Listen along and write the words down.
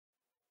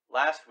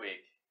Last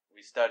week,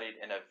 we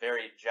studied in a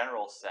very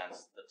general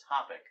sense the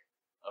topic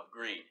of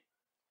greed.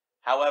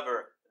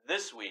 However,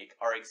 this week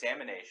our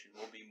examination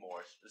will be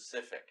more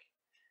specific.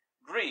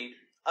 Greed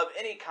of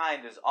any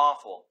kind is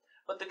awful,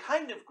 but the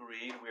kind of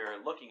greed we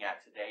are looking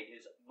at today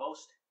is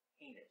most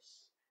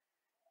heinous.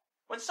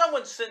 When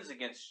someone sins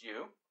against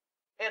you,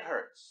 it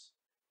hurts.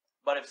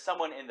 But if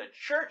someone in the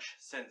church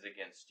sins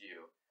against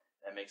you,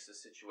 that makes the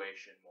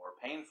situation more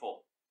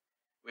painful.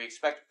 We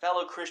expect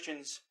fellow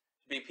Christians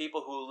to be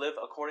people who live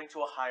according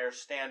to a higher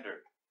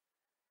standard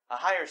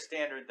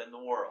than the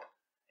world.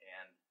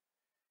 And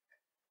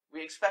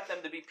we expect them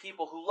to be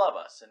people who love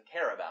us and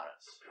care about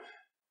us.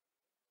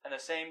 And the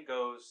same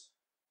goes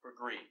for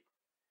greed.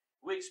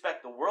 We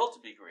expect the world to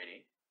be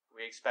greedy.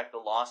 We expect the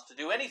lost to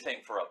do anything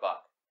for a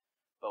buck.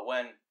 But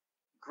when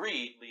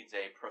greed leads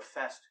a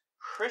professed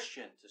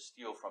Christian to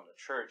steal from the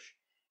church,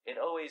 it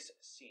always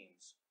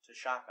seems to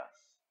shock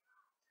us.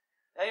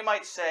 Now you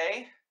might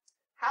say,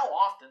 how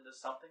often does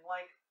something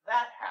like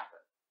that happen?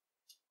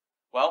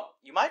 Well,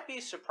 you might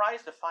be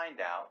surprised to find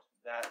out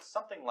that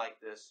something like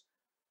this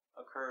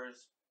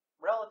occurs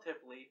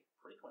relatively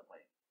frequently.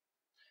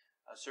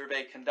 A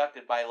survey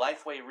conducted by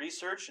Lifeway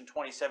Research in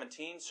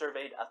 2017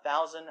 surveyed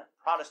 1,000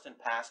 Protestant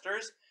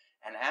pastors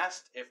and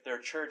asked if their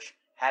church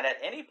had at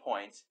any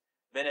point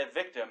been a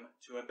victim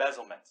to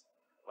embezzlement,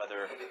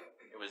 whether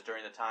it was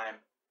during the time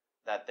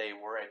that they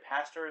were a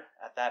pastor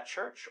at that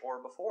church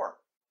or before.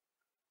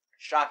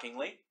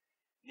 Shockingly,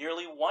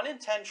 nearly 1 in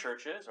 10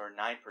 churches, or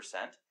 9%,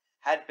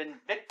 had been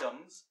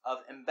victims of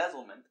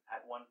embezzlement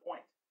at one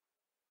point.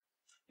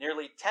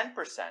 Nearly 10%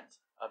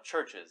 of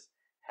churches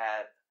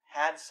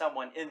had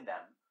someone in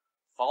them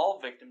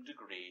fall victim to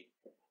greed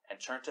and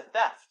turn to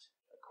theft,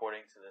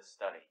 according to this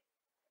study.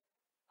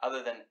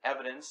 Other than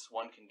evidence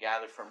one can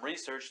gather from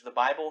research, the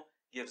Bible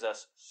gives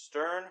us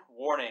stern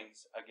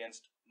warnings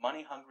against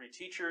money-hungry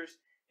teachers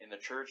in the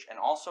church and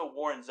also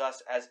warns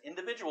us as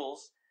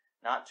individuals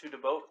not to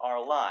devote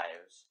our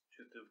lives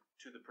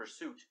to the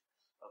pursuit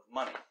of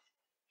money.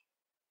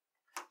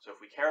 So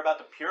if we care about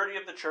the purity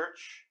of the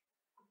church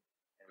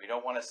and we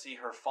don't want to see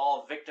her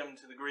fall victim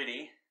to the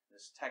greedy,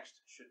 this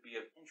text should be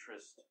of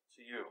interest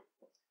to you.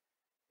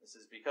 This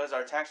is because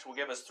our text will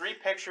give us 3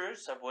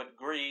 pictures of what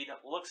greed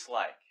looks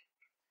like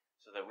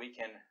so that we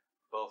can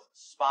both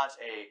spot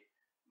a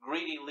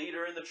greedy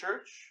leader in the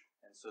church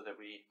and so that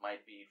we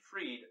might be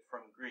freed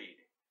from greed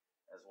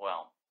as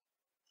well.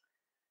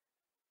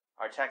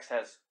 Our text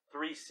has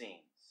 3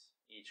 scenes.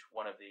 Each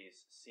one of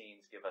these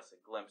scenes give us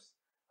a glimpse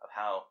of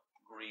how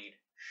greed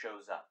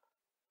shows up.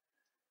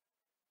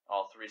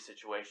 All 3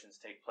 situations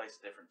take place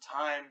at different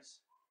times,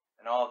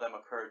 and all of them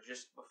occur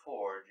just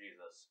before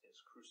Jesus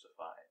is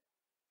crucified.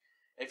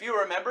 If you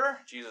remember,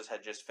 Jesus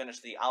had just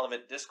finished the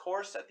Olivet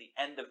Discourse at the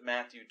end of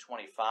Matthew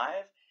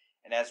 25,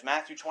 and as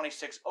Matthew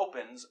 26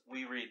 opens,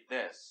 we read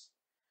this.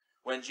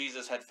 When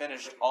Jesus had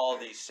finished all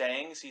these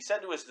sayings, he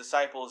said to his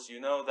disciples,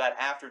 "You know that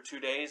after 2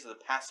 days the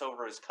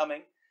Passover is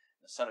coming,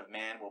 the Son of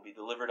Man will be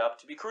delivered up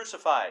to be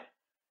crucified."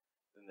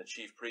 Then the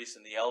chief priests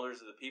and the elders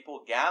of the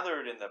people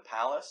gathered in the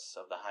palace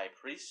of the high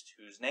priest,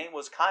 whose name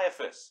was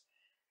Caiaphas,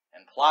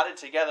 and plotted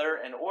together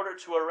in order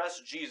to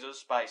arrest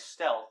Jesus by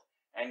stealth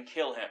and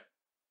kill him.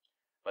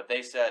 But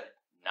they said,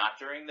 "Not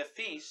during the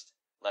feast,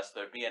 lest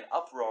there be an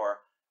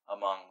uproar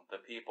among the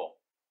people."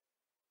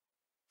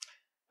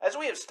 As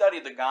we have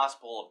studied the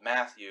Gospel of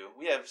Matthew,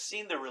 we have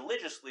seen the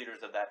religious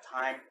leaders of that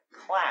time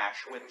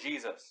clash with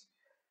Jesus.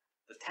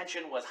 The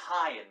tension was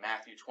high in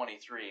Matthew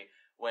 23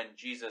 when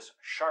Jesus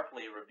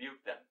sharply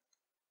rebuked them.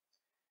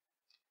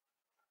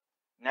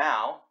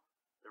 Now,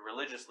 the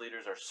religious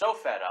leaders are so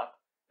fed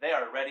up, they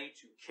are ready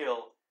to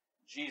kill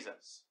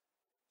Jesus.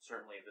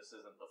 Certainly, this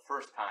isn't the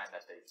first time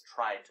that they've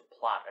tried to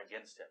plot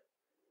against him.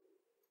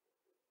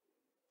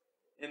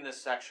 In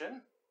this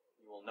section,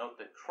 you will note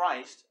that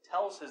Christ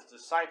tells his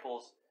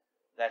disciples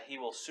that he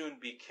will soon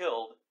be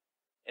killed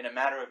in a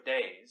matter of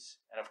days,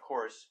 and of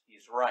course,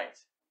 he's right.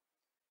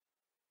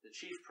 The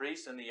chief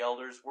priests and the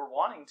elders were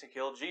wanting to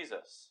kill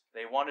Jesus.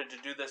 They wanted to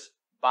do this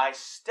by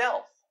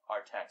stealth,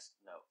 our text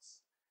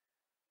notes.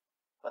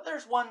 But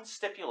there's one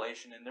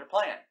stipulation in their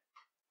plan.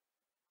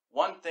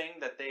 One thing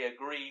that they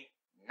agree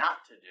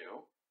not to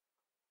do,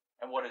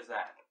 and what is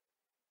that?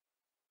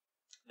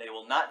 They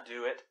will not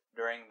do it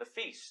during the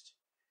feast,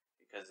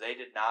 because they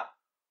did not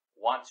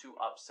want to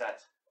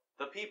upset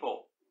the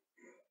people.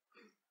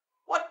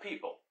 What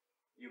people,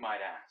 you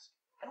might ask?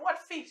 And what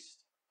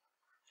feast?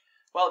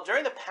 Well,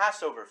 during the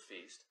Passover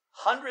feast,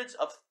 hundreds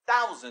of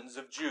thousands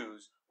of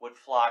Jews would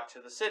flock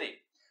to the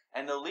city,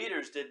 and the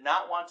leaders did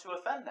not want to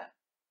offend them.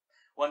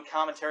 One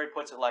commentary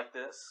puts it like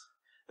this: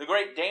 the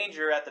great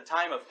danger at the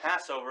time of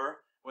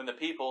Passover, when the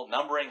people,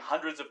 numbering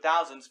hundreds of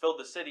thousands, filled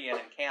the city and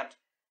encamped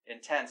in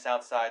tents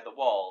outside the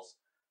walls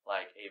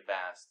like a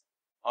vast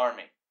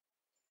army.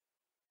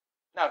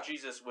 Now,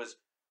 Jesus was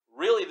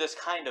really this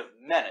kind of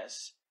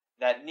menace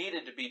that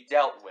needed to be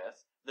dealt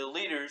with. The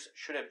leaders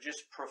should have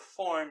just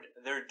performed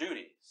their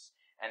duties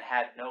and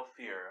had no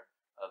fear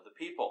of the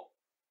people.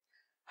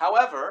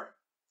 However,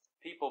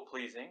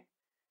 people-pleasing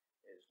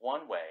is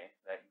one way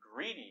that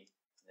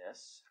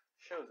this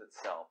shows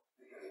itself.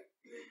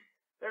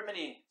 There are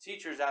many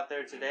teachers out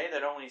there today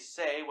that only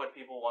say what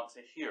people want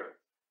to hear.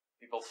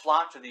 People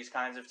flock to these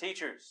kinds of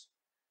teachers.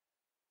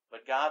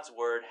 But God's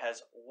word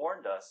has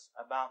warned us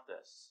about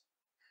this.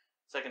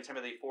 2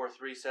 Timothy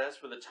 4:3 says,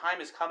 "For the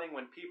time is coming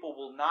when people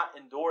will not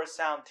endure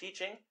sound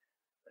teaching,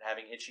 but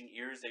having itching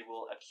ears they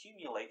will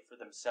accumulate for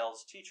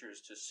themselves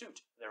teachers to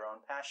suit their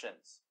own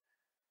passions."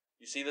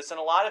 You see this in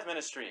a lot of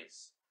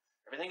ministries.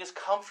 Everything is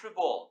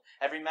comfortable.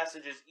 Every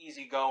message is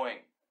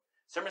easygoing.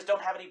 Sermons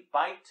don't have any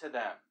bite to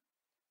them.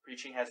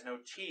 Preaching has no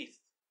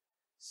teeth.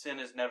 Sin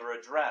is never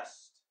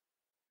addressed.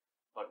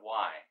 But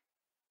why?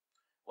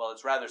 Well,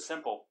 it's rather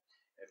simple.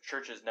 If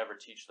churches never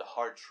teach the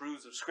hard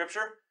truths of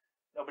Scripture,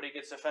 nobody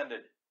gets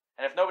offended.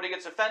 And if nobody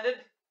gets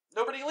offended,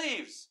 nobody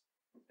leaves.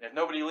 And if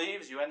nobody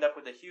leaves, you end up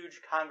with a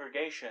huge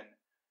congregation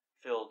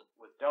filled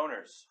with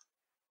donors.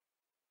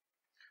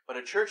 But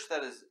a church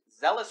that is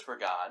zealous for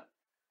God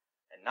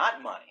and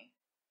not money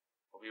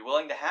will be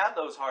willing to have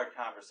those hard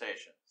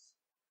conversations.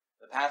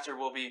 The pastor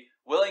will be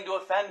willing to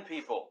offend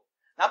people,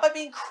 not by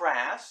being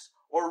crass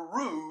or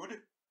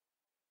rude,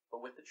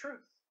 but with the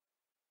truth.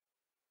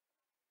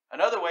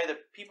 Another way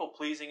that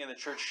people-pleasing in the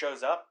church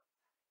shows up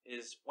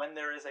is when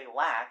there is a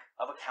lack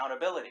of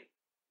accountability.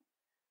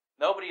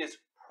 Nobody is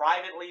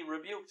privately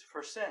rebuked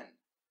for sin.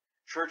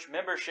 Church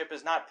membership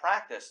is not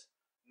practiced,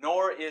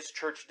 nor is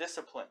church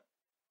discipline.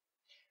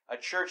 A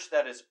church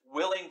that is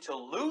willing to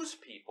lose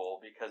people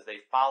because they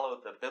follow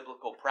the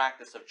biblical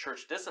practice of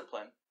church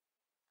discipline,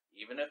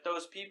 even if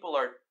those people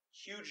are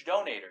huge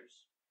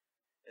donators,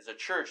 is a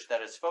church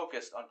that is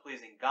focused on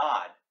pleasing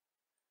God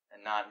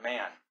and not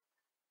man.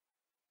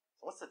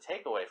 So what's the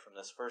takeaway from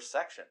this first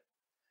section?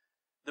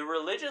 The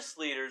religious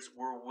leaders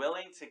were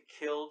willing to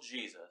kill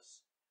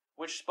Jesus,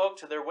 which spoke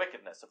to their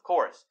wickedness, of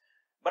course.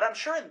 But I'm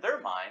sure in their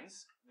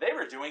minds, they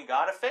were doing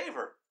God a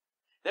favor.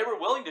 They were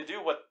willing to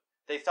do what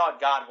they thought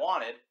God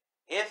wanted,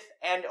 if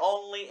and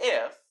only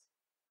if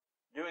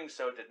doing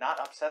so did not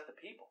upset the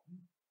people.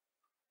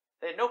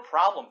 They had no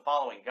problem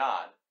following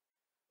God,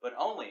 but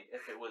only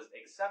if it was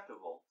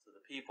acceptable to the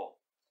people.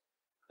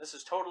 This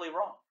is totally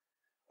wrong.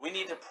 We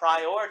need to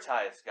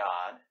prioritize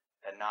God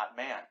and not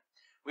man.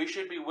 We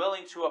should be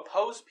willing to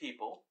oppose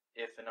people,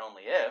 if and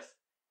only if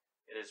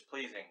it is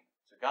pleasing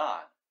to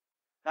God,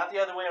 not the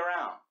other way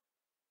around.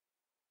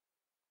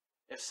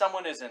 If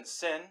someone is in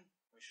sin,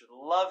 we should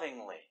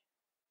lovingly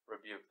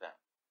rebuke them.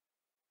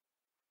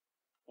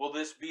 Will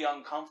this be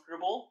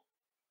uncomfortable?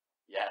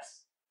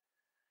 Yes.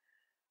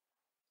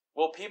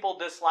 Will people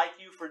dislike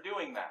you for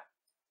doing that?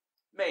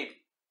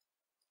 Maybe.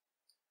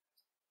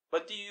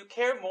 But do you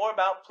care more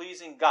about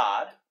pleasing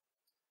God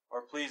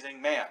or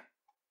pleasing man?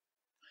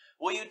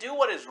 Will you do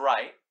what is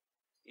right,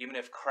 even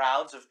if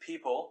crowds of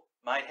people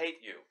might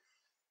hate you?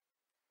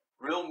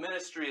 Real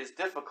ministry is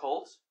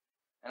difficult,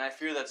 and I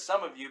fear that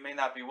some of you may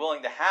not be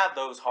willing to have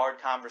those hard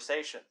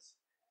conversations.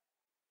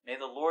 May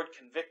the Lord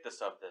convict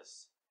us of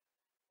this,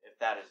 if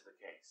that is the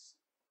case.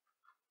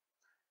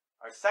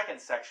 Our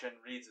second section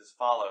reads as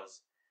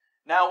follows.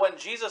 Now when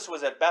Jesus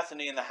was at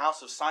Bethany in the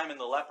house of Simon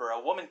the leper, a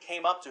woman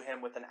came up to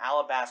him with an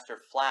alabaster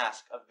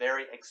flask of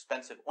very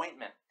expensive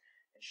ointment,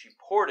 and she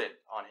poured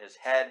it on his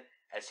head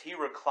as he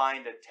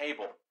reclined at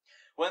table.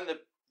 When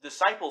the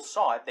disciples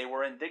saw it, they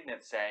were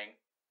indignant, saying,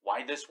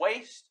 "Why this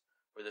waste?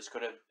 For this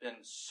could have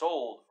been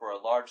sold for a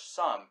large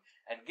sum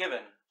and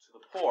given to the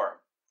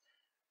poor."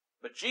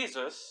 But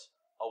Jesus,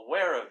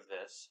 aware of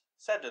this,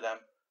 said to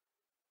them,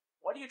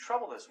 "Why do you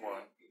trouble this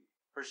woman?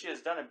 For she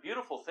has done a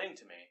beautiful thing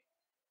to me.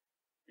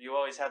 You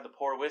always have the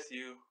poor with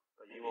you,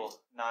 but you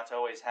will not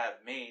always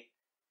have me.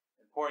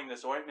 In pouring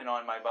this ointment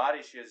on my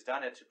body, she has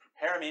done it to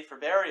prepare me for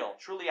burial.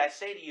 Truly I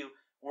say to you,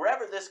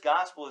 wherever this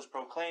gospel is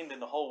proclaimed in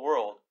the whole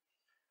world,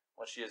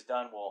 what she has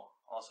done will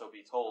also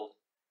be told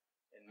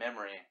in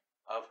memory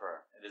of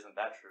her." And isn't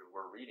that true?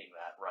 We're reading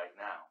that right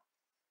now.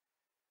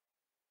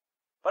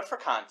 But for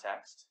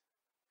context,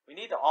 we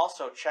need to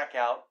also check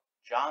out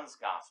John's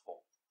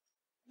gospel.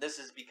 This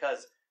is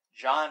because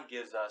John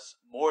gives us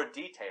more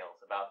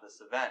details about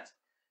this event.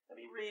 Let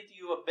me read to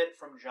you a bit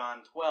from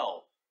John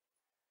 12.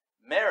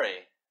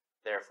 Mary,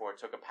 therefore,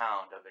 took a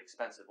pound of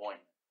expensive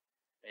ointment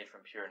made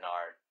from pure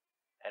nard,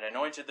 and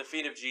anointed the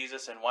feet of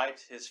Jesus and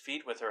wiped his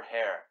feet with her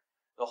hair.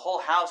 The whole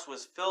house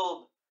was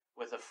filled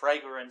with the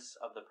fragrance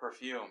of the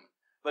perfume.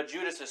 But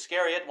Judas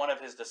Iscariot, one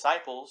of his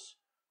disciples,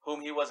 he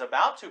who was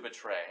about to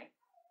betray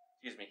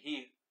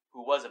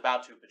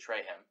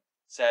him,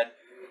 said,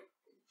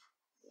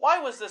 "Why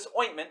was this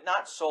ointment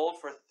not sold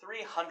for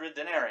 300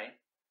 denarii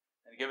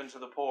and given to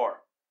the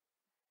poor?"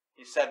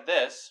 He said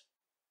this,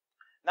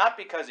 not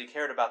because he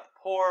cared about the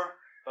poor,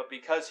 but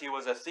because he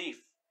was a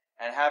thief,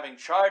 and having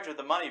charge of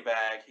the money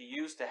bag, he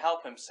used to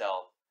help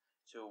himself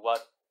to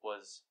what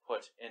was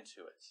put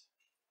into it.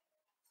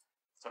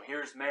 So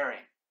here's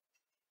Mary.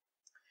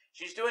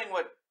 She's doing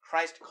what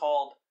Christ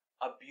called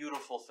a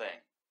beautiful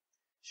thing.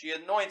 She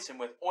anoints him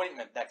with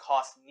ointment that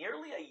costs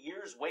nearly a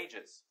year's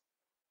wages,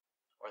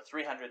 or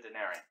 300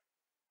 denarii.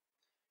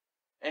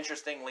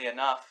 Interestingly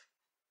enough,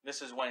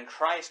 this is when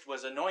Christ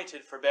was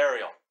anointed for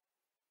burial.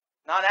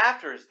 not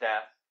after his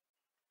death,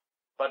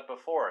 but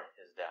before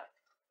his death.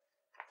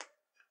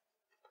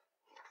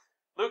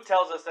 Luke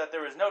tells us that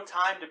there was no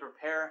time to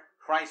prepare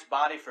Christ's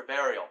body for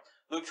burial.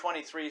 Luke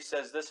 23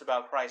 says this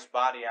about Christ's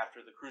body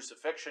after the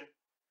crucifixion.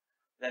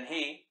 Then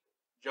he,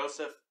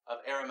 Joseph of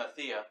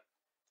Arimathea,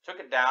 took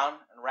it down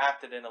and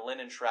wrapped it in a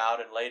linen shroud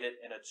and laid it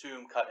in a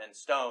tomb cut in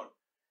stone,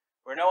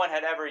 where no one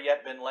had ever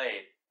yet been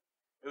laid.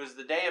 It was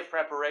the day of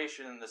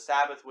preparation, and the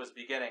Sabbath was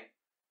beginning.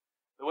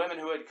 The women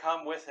who had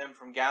come with him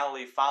from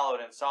Galilee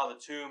followed and saw the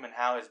tomb and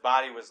how his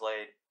body was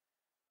laid.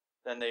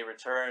 Then they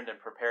returned and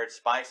prepared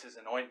spices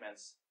and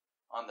ointments.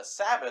 On the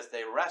Sabbath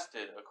they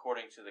rested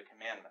according to the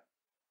commandment.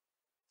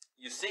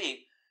 You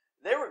see,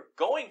 they were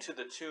going to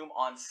the tomb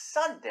on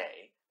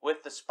Sunday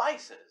with the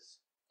spices,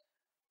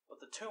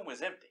 but the tomb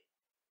was empty.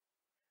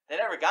 They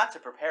never got to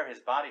prepare his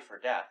body for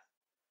death.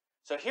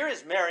 So here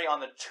is Mary on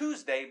the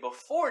Tuesday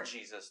before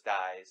Jesus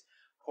dies,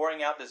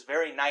 pouring out this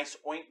very nice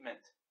ointment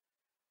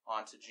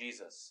onto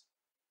Jesus.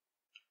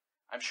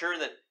 I'm sure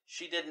that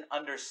she didn't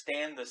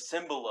understand the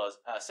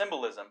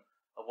symbolism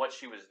of what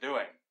she was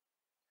doing,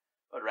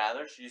 but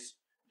rather she's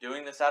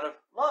doing this out of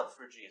love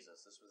for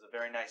Jesus. This was a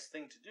very nice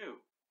thing to do.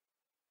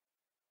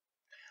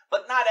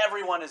 But not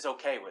everyone is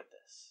okay with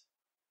this.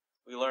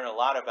 We learn a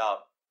lot about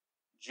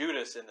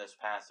Judas in this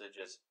passage,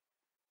 as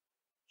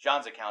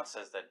John's account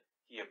says that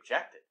he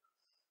objected.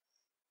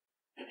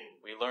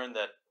 We learn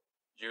that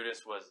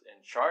Judas was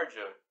in charge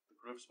of the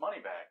group's money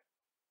bag.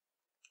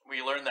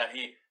 We learn that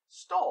he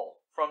stole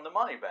from the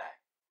money bag.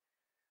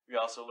 We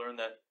also learn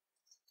that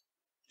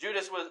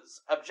Judas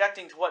was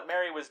objecting to what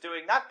Mary was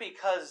doing, not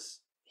because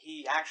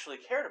he actually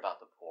cared about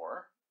the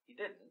poor. He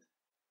didn't.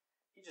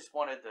 He just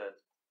wanted to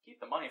keep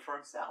the money for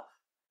himself.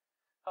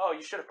 Oh,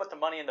 you should have put the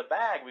money in the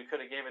bag. We could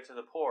have gave it to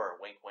the poor.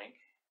 Wink, wink.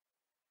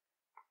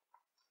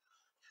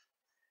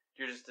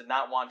 Judas did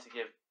not want to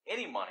give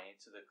any money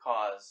to the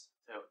cause,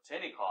 to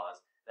any cause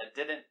that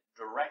didn't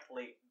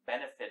directly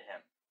benefit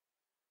him.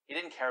 He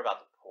didn't care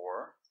about the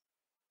poor.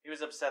 He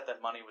was upset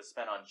that money was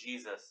spent on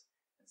Jesus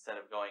instead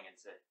of going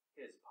into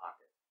his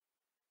pocket.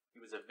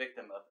 He was a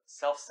victim of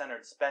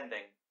self-centered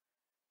spending,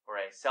 or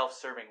a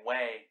self-serving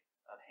way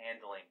of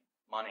handling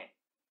money.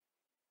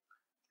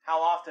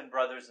 How often,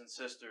 brothers and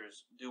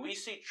sisters, do we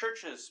see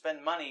churches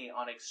spend money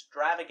on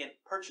extravagant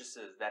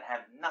purchases that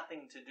have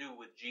nothing to do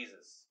with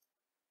Jesus?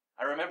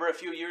 I remember a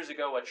few years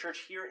ago a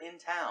church here in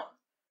town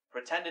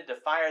pretended to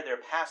fire their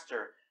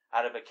pastor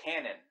out of a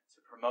cannon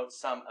to promote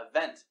some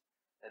event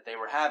that they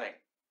were having.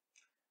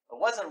 It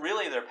wasn't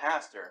really their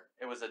pastor,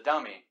 it was a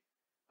dummy,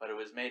 but it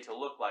was made to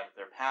look like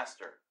their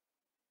pastor.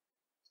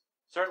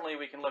 Certainly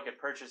we can look at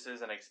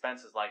purchases and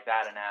expenses like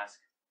that and ask,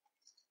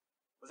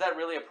 was that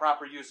really a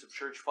proper use of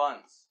church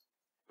funds?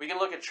 We can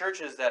look at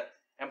churches that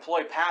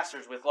employ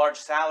pastors with large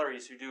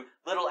salaries who do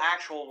little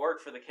actual work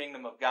for the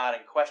kingdom of God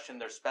and question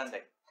their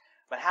spending.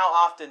 But how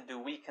often do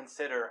we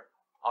consider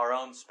our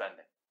own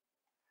spending?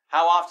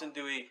 How often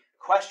do we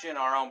question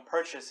our own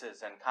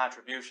purchases and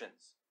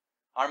contributions?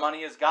 Our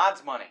money is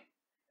God's money,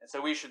 and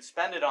so we should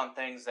spend it on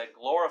things that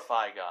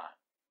glorify God.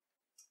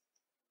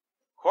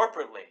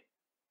 Corporately,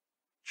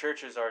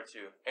 churches are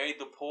to aid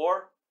the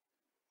poor,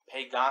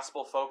 pay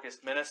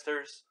gospel-focused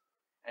ministers,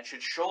 and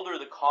should shoulder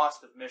the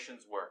cost of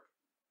missions work.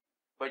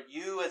 But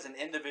you as an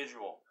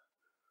individual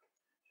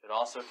should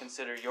also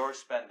consider your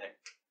spending.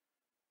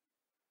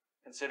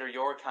 Consider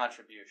your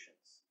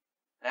contributions.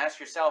 And ask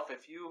yourself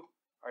if you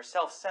are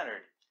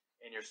self-centered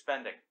in your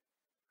spending.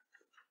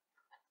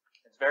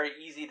 It's very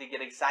easy to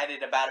get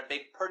excited about a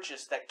big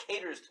purchase that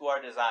caters to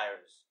our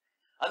desires.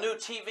 A new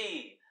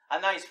TV, a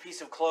nice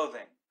piece of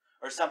clothing,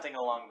 or something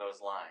along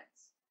those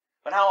lines.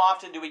 But how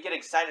often do we get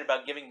excited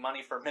about giving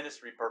money for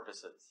ministry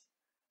purposes?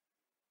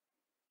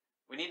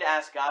 We need to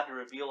ask God to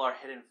reveal our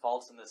hidden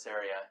faults in this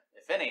area,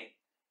 if any,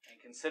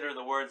 and consider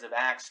the words of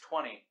Acts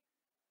 20,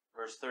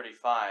 verse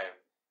 35,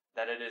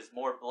 that it is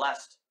more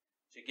blessed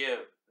to give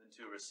than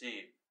to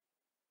receive.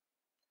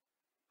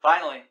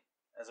 Finally,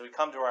 as we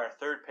come to our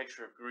third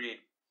picture of greed,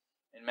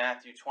 in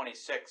Matthew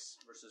 26,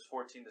 verses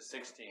 14 to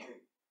 16,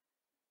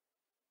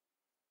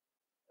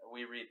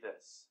 we read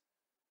this.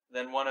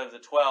 Then one of the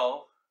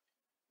 12,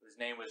 whose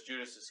name was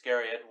Judas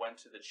Iscariot, went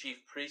to the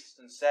chief priests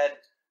and said,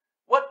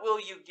 "What will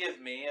you give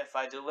me if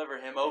I deliver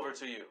him over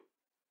to you?"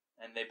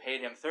 And they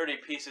paid him 30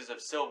 pieces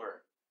of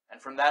silver,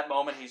 and from that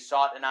moment he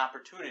sought an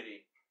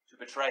opportunity to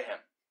betray him.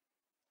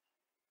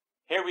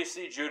 Here we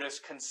see Judas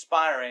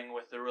conspiring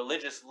with the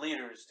religious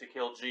leaders to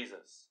kill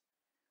Jesus.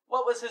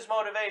 What was his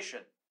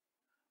motivation?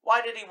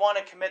 Why did he want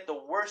to commit the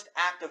worst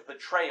act of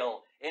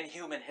betrayal in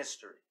human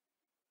history?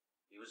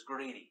 He was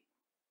greedy.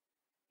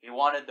 He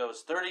wanted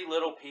those 30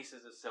 little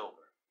pieces of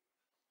silver.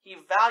 He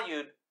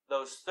valued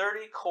those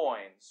 30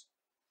 coins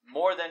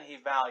more than he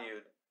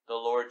valued the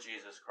Lord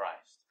Jesus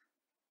Christ.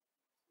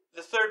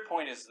 The third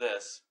point is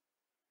this: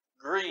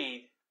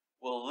 greed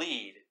will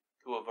lead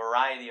to a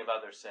variety of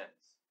other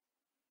sins.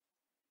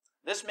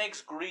 This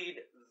makes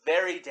greed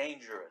very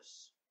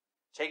dangerous.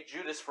 Take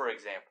Judas, for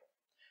example.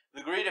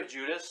 The greed of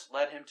Judas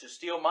led him to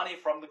steal money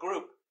from the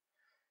group.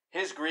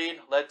 His greed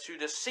led to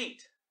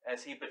deceit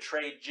as he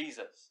betrayed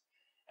Jesus.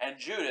 And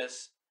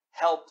Judas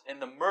helped in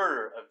the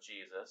murder of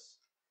Jesus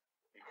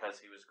because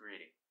he was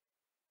greedy.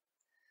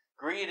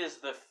 Greed is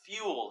the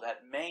fuel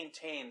that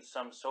maintains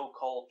some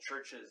so-called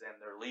churches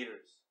and their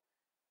leaders.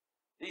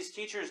 These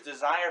teachers'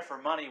 desire for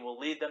money will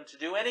lead them to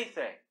do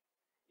anything,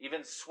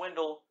 even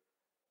swindle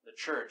the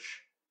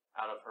church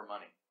out of her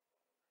money.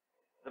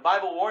 The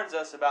Bible warns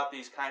us about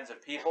these kinds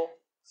of people.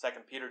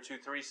 2 Peter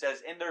 2:3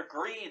 says, "In their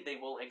greed they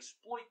will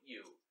exploit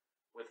you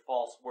with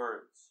false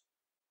words."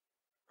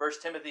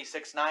 1 Timothy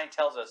 6:9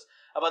 tells us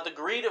about the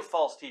greed of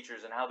false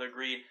teachers and how their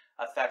greed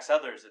affects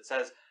others. It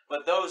says,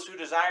 "But those who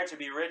desire to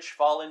be rich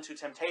fall into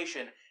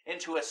temptation,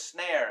 into a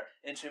snare,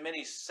 into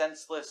many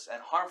senseless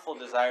and harmful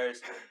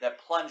desires that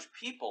plunge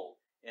people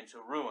into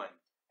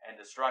ruin and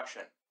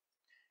destruction."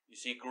 You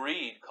see,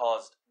 greed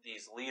caused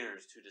these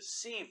leaders to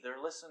deceive their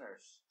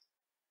listeners.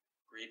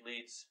 Greed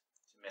leads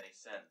to many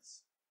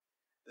sins.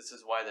 This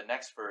is why the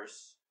next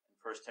verse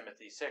in 1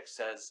 Timothy 6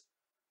 says,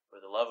 "For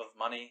the love of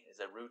money is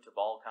a root of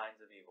all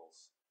kinds of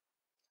evils."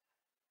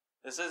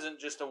 This isn't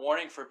just a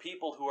warning for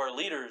people who are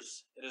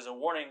leaders, it is a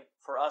warning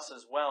for us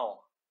as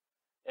well.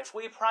 If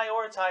we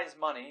prioritize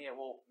money, it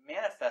will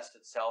manifest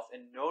itself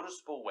in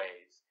noticeable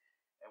ways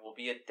and will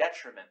be a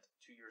detriment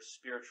to your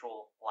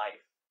spiritual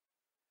life.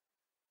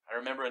 I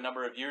remember a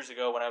number of years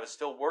ago when I was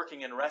still working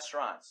in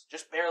restaurants,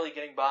 just barely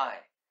getting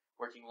by,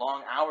 working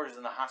long hours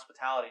in the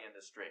hospitality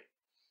industry.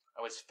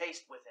 I was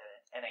faced with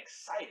an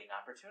exciting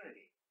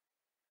opportunity.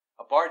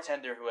 A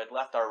bartender who had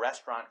left our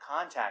restaurant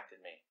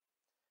contacted me.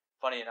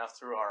 Funny enough,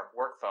 through our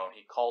work phone,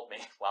 he called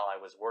me while I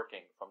was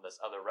working from this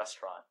other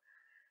restaurant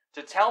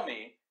to tell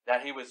me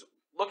that he was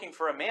looking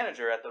for a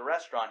manager at the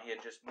restaurant he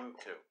had just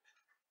moved to.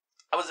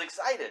 I was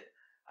excited.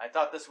 I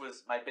thought this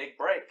was my big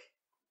break.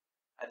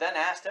 I then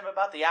asked him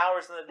about the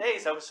hours and the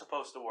days I was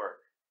supposed to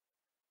work.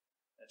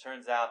 It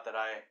turns out that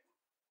I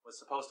was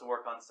supposed to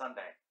work on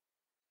Sunday,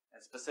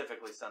 and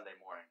specifically Sunday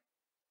morning.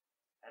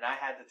 And I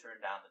had to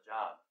turn down the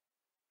job.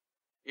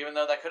 Even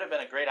though that could have been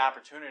a great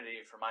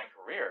opportunity for my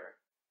career,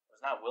 I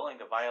was not willing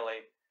to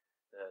violate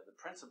the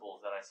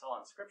principles that I saw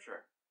in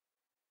Scripture.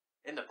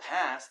 In the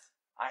past,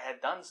 I had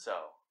done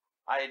so.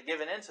 I had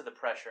given in to the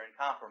pressure and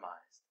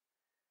compromised.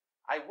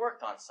 I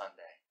worked on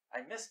Sunday.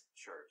 I missed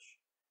church.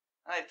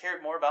 And I had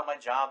cared more about my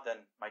job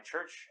than my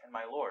church and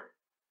my Lord.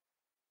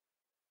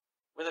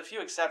 With a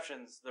few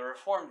exceptions, the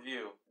Reformed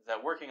view is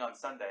that working on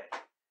Sunday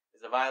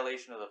is a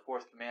violation of the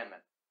fourth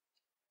commandment,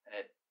 and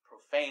it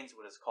profanes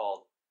what is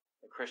called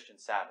the Christian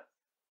Sabbath.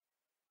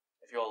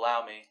 If you'll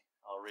allow me,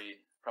 I'll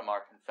read from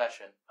our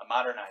confession, a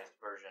modernized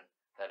version,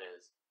 that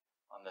is,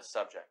 on this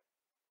subject.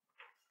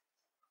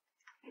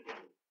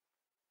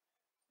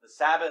 The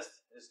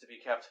Sabbath is to be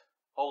kept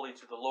holy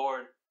to the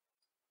Lord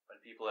when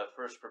people have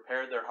first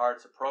prepared their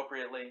hearts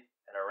appropriately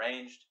and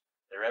arranged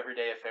their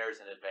everyday affairs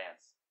in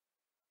advance.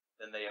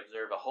 Then they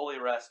observe a holy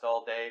rest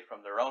all day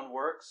from their own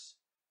works,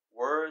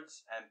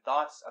 words, and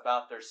thoughts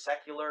about their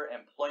secular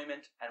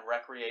employment and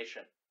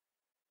recreation.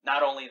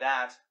 Not only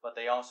that, but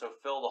they also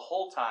fill the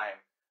whole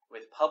time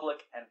with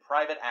public and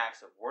private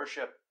acts of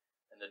worship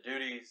and the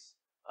duties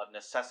of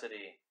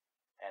necessity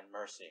and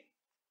mercy.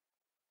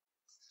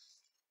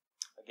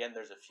 Again,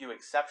 there's a few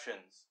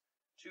exceptions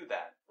to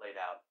that laid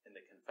out in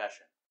the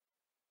confession.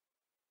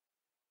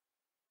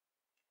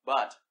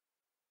 But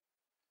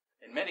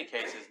in many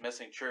cases,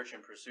 missing church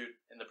in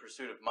the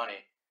pursuit of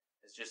money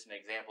is just an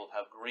example of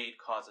how greed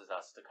causes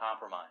us to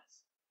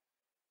compromise.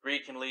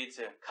 Greed can lead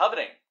to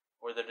coveting,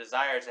 or the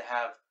desire to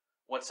have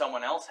what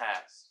someone else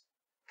has.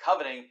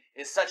 Coveting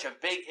is such a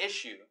big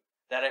issue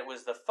that it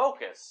was the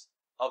focus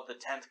of the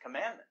 10th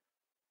commandment.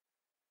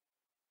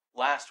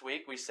 Last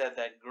week we said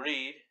that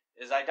greed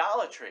is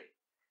idolatry.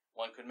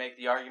 One could make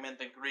the argument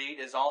that greed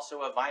is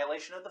also a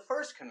violation of the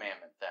first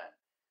commandment then,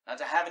 not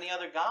to have any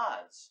other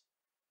gods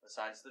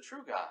besides the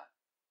true God.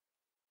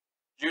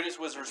 Judas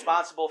was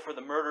responsible for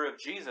the murder of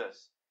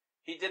Jesus.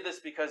 He did this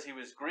because he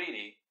was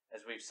greedy,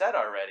 as we've said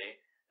already.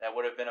 That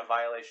would have been a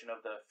violation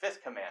of the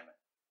fifth commandment.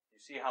 You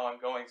see how I'm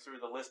going through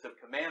the list of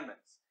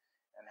commandments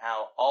and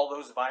how all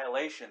those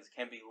violations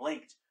can be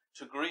linked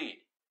to greed.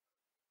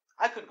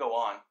 I could go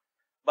on,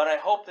 but I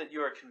hope that you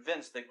are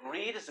convinced that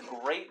greed is a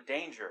great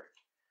danger,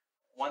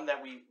 one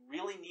that we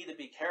really need to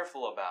be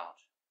careful about,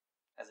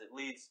 as it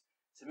leads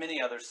to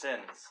many other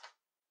sins.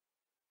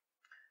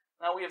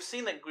 Now, we have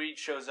seen that greed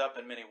shows up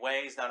in many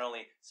ways, not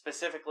only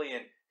specifically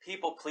in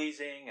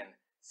people-pleasing and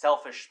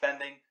selfish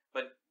spending,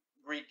 but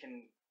greed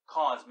can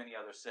cause many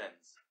other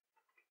sins.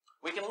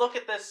 We can look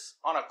at this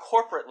on a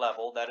corporate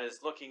level, that is,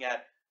 looking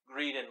at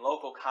greed in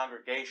local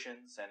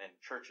congregations and in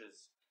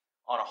churches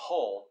on a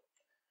whole,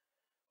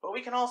 but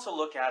we can also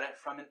look at it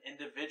from an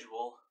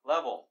individual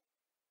level.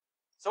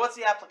 So what's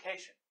the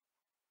application?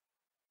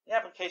 The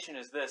application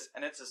is this,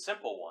 and it's a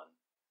simple one.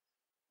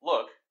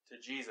 Look to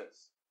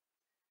Jesus.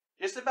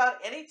 Just about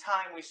any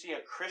time we see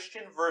a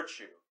Christian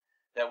virtue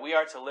that we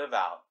are to live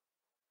out,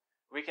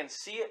 we can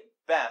see it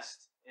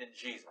best in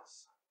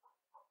Jesus.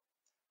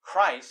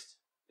 Christ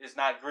is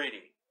not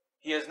greedy.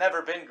 He has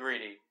never been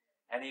greedy,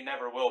 and he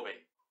never will be.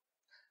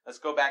 Let's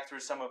go back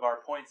through some of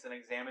our points and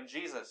examine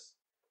Jesus.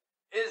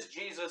 Is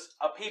Jesus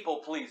a people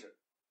pleaser?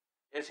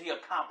 Is he a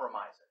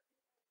compromiser?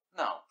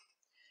 No.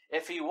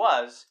 If he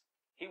was,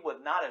 he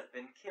would not have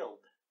been killed.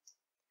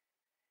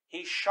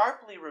 He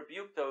sharply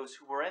rebuked those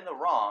who were in the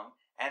wrong,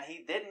 and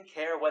he didn't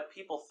care what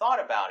people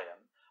thought about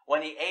him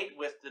when he ate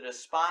with the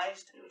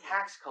despised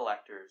tax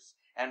collectors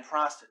and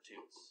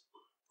prostitutes.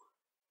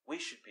 We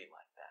should be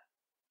like that.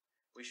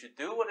 We should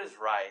do what is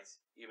right,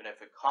 even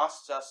if it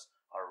costs us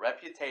our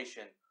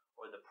reputation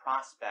or the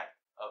prospect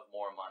of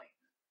more money.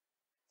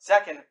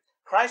 Second,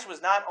 Christ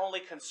was not only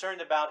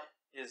concerned about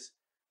his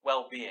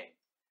well-being.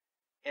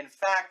 In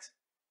fact,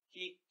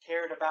 he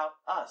cared about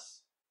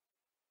us.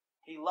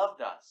 He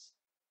loved us.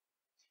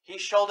 He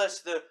showed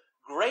us the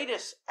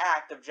greatest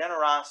act of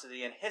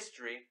generosity in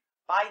history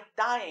by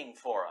dying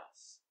for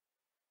us.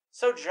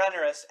 So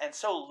generous and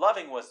so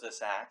loving was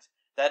this act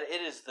that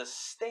it is the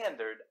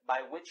standard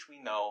by which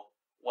we know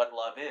what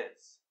love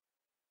is.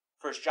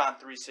 1 John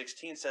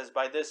 3:16 says,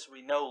 "By this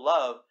we know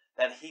love,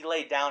 that he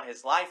laid down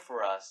his life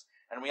for us,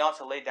 and we ought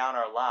to lay down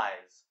our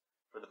lives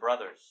for the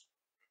brothers."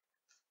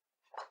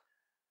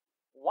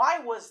 Why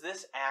was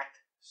this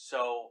act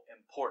so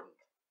important?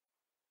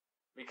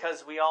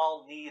 Because we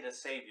all need a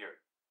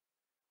Savior.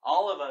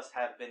 All of us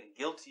have been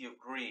guilty of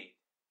greed.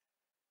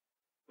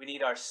 We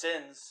need our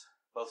sins,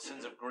 both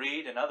sins of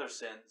greed and other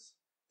sins,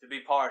 to be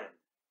pardoned.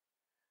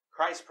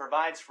 Christ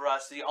provides for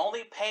us the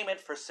only payment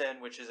for sin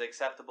which is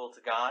acceptable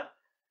to God.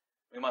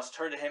 We must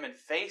turn to him in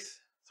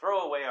faith,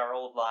 throw away our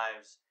old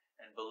lives,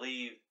 and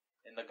believe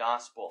in the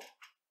gospel.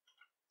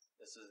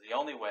 This is the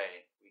only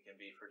way we can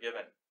be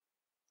forgiven.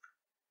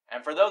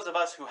 And for those of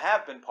us who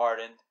have been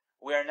pardoned,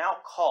 we are now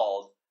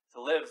called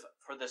to live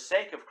for the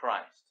sake of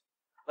Christ.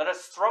 Let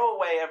us throw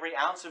away every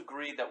ounce of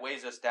greed that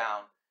weighs us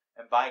down,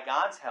 and by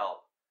God's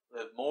help,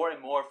 live more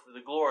and more for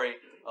the glory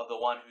of the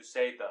one who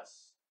saved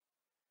us.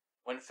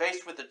 When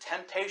faced with the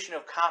temptation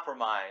of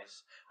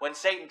compromise, when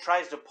Satan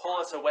tries to pull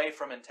us away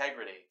from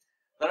integrity,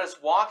 let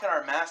us walk in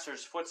our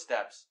Master's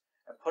footsteps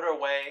and put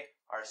away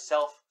our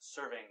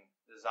self-serving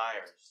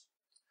desires.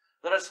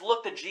 Let us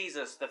look to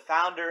Jesus, the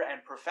founder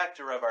and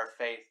perfecter of our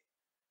faith,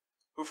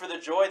 who for the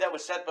joy that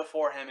was set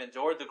before him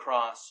endured the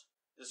cross,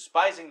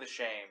 despising the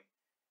shame,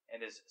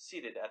 and is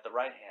seated at the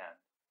right hand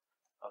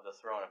of the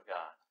throne of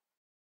God.